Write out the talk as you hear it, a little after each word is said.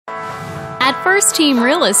First Team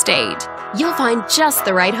Real Estate. You'll find just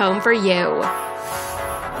the right home for you.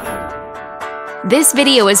 This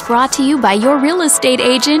video is brought to you by your real estate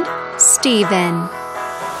agent, Steven.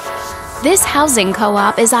 This housing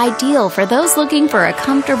co-op is ideal for those looking for a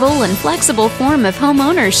comfortable and flexible form of home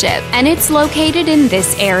ownership, and it's located in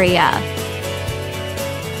this area.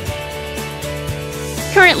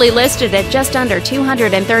 Currently listed at just under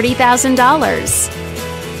 $230,000.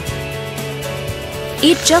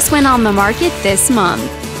 It just went on the market this month.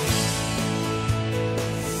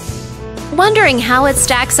 Wondering how it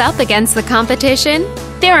stacks up against the competition?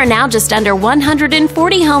 There are now just under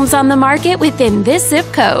 140 homes on the market within this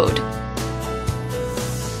zip code.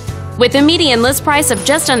 With a median list price of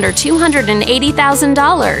just under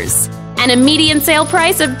 $280,000 and a median sale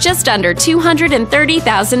price of just under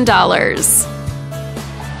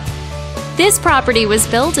 $230,000. This property was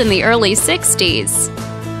built in the early 60s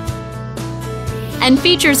and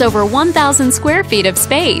features over 1,000 square feet of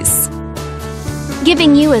space,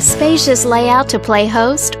 giving you a spacious layout to play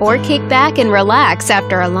host or kick back and relax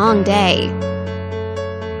after a long day.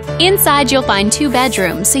 Inside, you'll find 2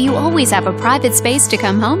 bedrooms, so you always have a private space to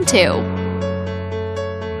come home to,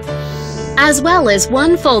 as well as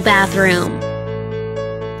 1 full bathroom.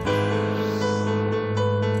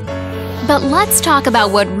 But let's talk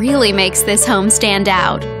about what really makes this home stand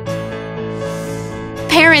out.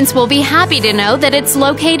 Parents will be happy to know that it's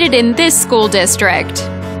located in this school district.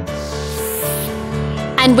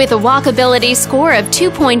 And with a walkability score of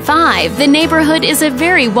 2.5, the neighborhood is a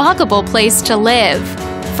very walkable place to live.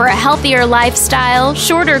 For a healthier lifestyle,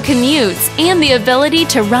 shorter commutes, and the ability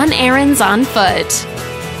to run errands on foot.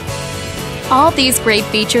 All these great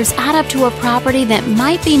features add up to a property that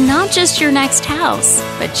might be not just your next house,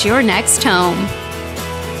 but your next home.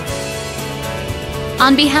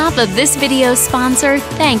 On behalf of this video's sponsor,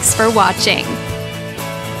 thanks for watching.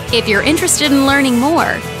 If you're interested in learning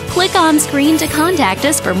more, click on screen to contact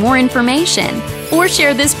us for more information or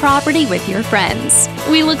share this property with your friends.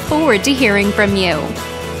 We look forward to hearing from you.